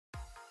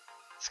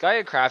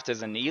SkaiaCraft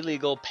is an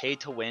illegal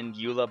pay-to-win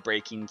EULA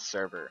breaking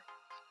server.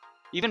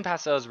 Even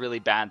past those really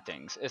bad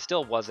things, it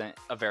still wasn't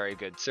a very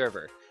good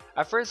server.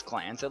 At first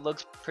glance, it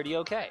looks pretty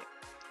okay.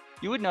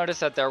 You would notice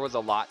that there was a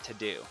lot to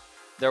do.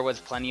 There was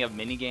plenty of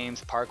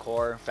minigames,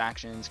 parkour,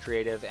 factions,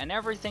 creative, and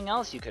everything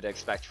else you could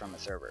expect from a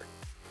server.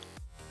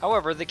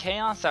 However, the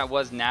chaos that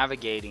was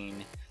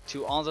navigating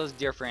to all those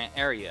different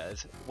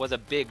areas was a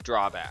big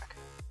drawback.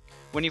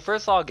 When you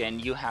first log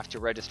in, you have to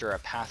register a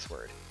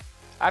password.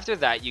 After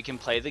that, you can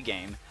play the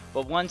game,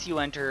 but once you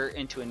enter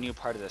into a new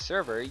part of the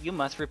server, you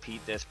must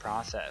repeat this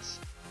process.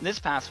 This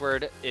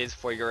password is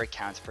for your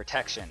account's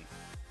protection.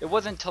 It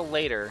wasn't till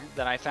later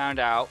that I found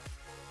out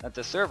that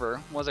the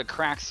server was a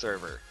cracked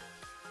server.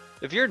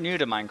 If you're new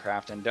to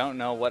Minecraft and don't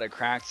know what a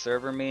cracked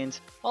server means,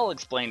 I'll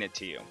explain it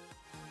to you.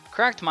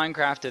 Cracked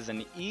Minecraft is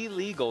an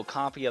illegal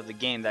copy of the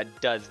game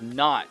that does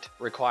not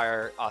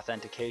require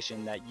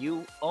authentication that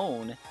you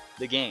own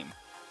the game.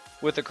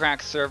 With a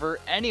cracked server,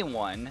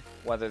 anyone,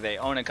 whether they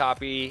own a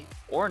copy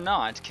or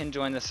not, can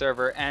join the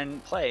server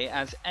and play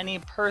as any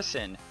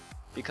person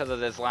because of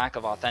this lack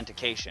of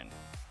authentication.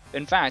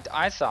 In fact,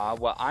 I saw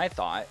what I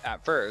thought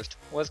at first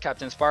was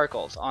Captain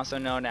Sparkles, also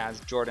known as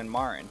Jordan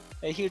Marin,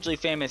 a hugely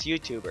famous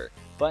YouTuber,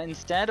 but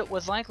instead it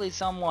was likely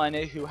someone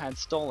who had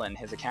stolen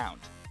his account.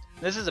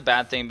 This is a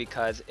bad thing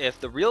because if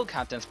the real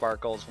Captain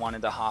Sparkles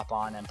wanted to hop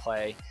on and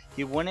play,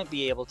 he wouldn't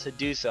be able to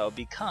do so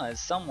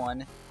because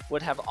someone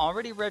would have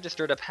already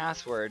registered a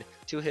password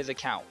to his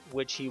account,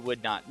 which he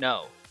would not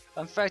know,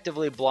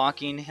 effectively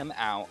blocking him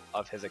out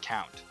of his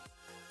account.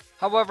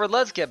 However,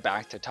 let's get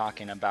back to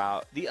talking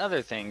about the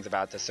other things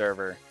about the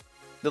server.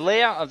 The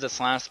layout of the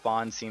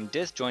 /spawn seemed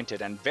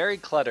disjointed and very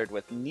cluttered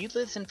with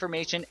needless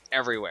information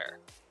everywhere.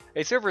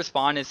 A server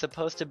spawn is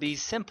supposed to be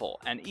simple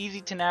and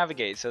easy to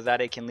navigate so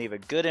that it can leave a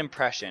good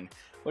impression,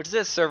 which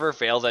this server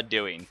fails at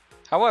doing.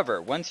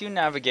 However, once you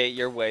navigate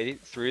your way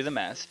through the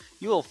mess,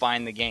 you will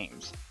find the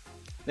games.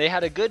 They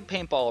had a good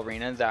paintball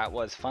arena that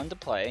was fun to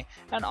play,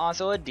 and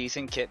also a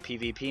decent kit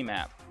PvP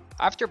map.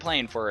 After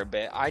playing for a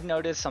bit, I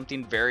noticed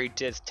something very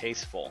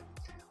distasteful.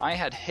 I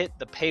had hit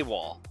the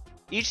paywall.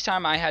 Each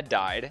time I had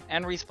died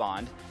and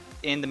respawned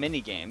in the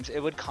minigames, it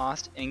would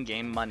cost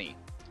in-game money.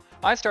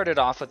 I started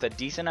off with a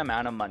decent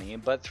amount of money,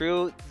 but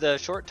through the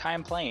short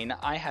time playing,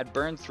 I had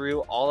burned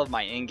through all of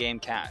my in-game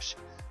cash,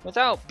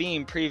 without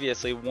being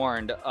previously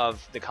warned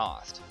of the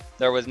cost.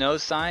 There was no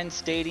sign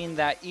stating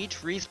that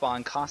each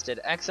respawn costed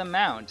X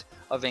amount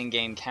of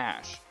in-game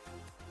cash.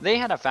 They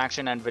had a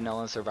faction and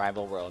vanilla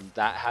survival world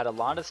that had a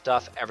lot of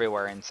stuff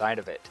everywhere inside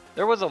of it.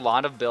 There was a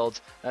lot of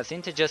builds that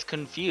seemed to just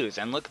confuse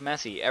and look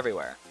messy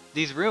everywhere.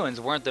 These ruins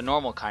weren't the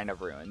normal kind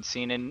of ruins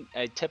seen in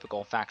a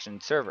typical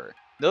faction server.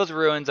 Those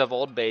ruins of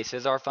old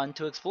bases are fun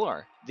to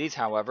explore. These,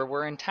 however,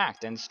 were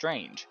intact and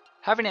strange.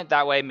 Having it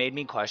that way made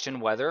me question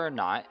whether or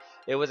not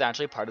it was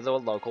actually part of the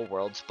local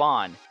world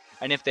spawn.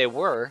 And if they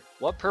were,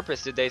 what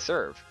purpose did they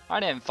serve? I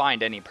didn't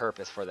find any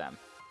purpose for them.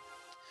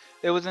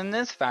 It was in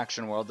this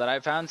faction world that I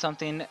found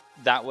something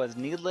that was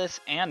needless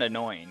and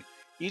annoying.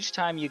 Each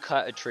time you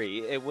cut a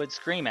tree, it would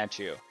scream at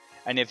you,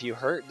 and if you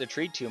hurt the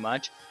tree too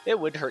much, it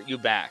would hurt you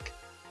back.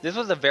 This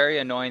was a very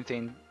annoying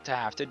thing to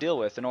have to deal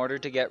with in order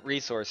to get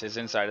resources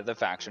inside of the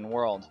faction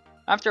world.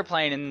 After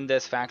playing in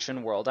this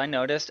faction world, I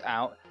noticed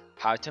out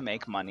how to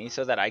make money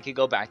so that I could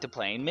go back to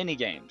playing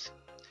minigames.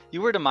 You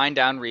were to mine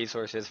down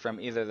resources from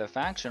either the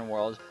faction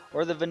world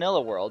or the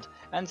vanilla world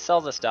and sell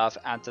the stuff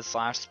at the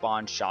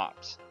 /spawn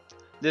shops.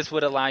 This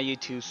would allow you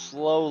to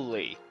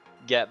slowly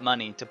get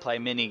money to play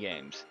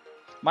minigames.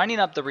 Mining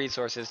up the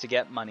resources to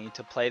get money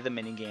to play the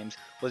minigames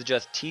was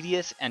just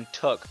tedious and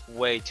took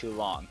way too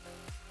long.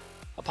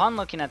 Upon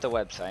looking at the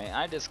website,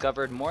 I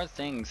discovered more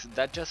things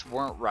that just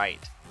weren't right.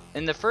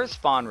 In the first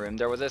spawn room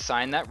there was a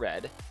sign that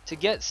read, "To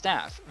get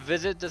staff,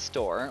 visit the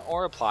store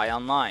or apply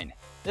online."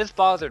 This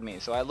bothered me,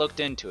 so I looked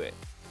into it,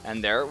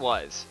 and there it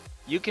was.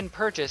 You can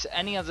purchase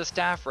any of the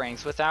staff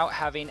ranks without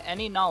having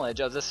any knowledge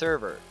of the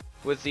server.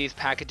 With these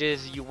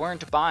packages, you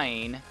weren't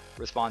buying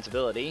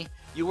responsibility,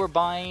 you were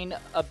buying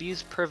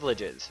abuse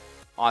privileges.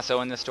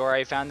 Also in the store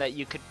I found that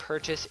you could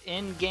purchase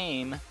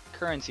in-game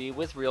currency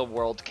with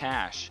real-world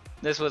cash.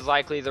 This was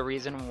likely the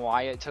reason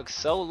why it took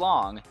so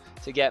long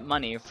to get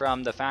money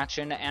from the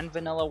faction and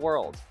vanilla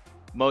world.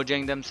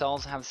 Mojang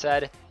themselves have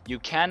said, you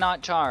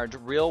cannot charge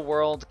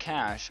real-world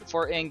cash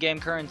for in-game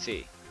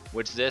currency,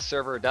 which this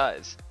server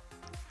does.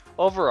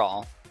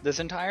 Overall, this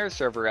entire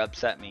server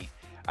upset me,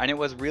 and it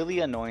was really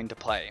annoying to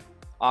play.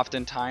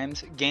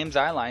 Oftentimes, games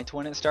I liked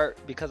wouldn't start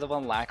because of a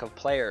lack of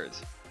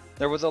players.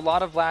 There was a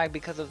lot of lag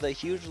because of the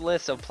huge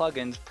list of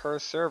plugins per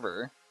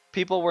server.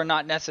 People were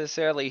not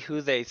necessarily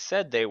who they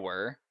said they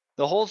were.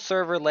 The whole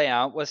server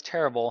layout was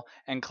terrible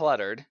and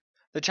cluttered.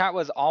 The chat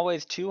was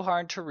always too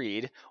hard to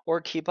read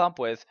or keep up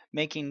with,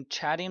 making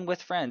chatting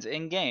with friends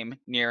in-game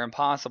near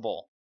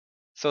impossible.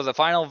 So the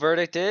final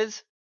verdict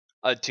is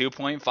a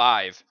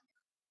 2.5.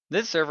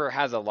 This server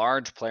has a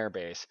large player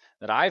base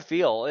that I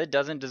feel it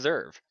doesn't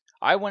deserve.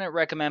 I wouldn't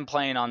recommend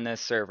playing on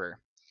this server.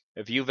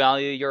 If you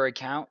value your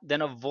account,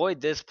 then avoid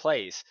this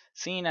place,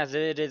 seeing as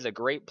it is a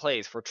great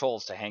place for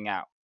trolls to hang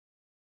out.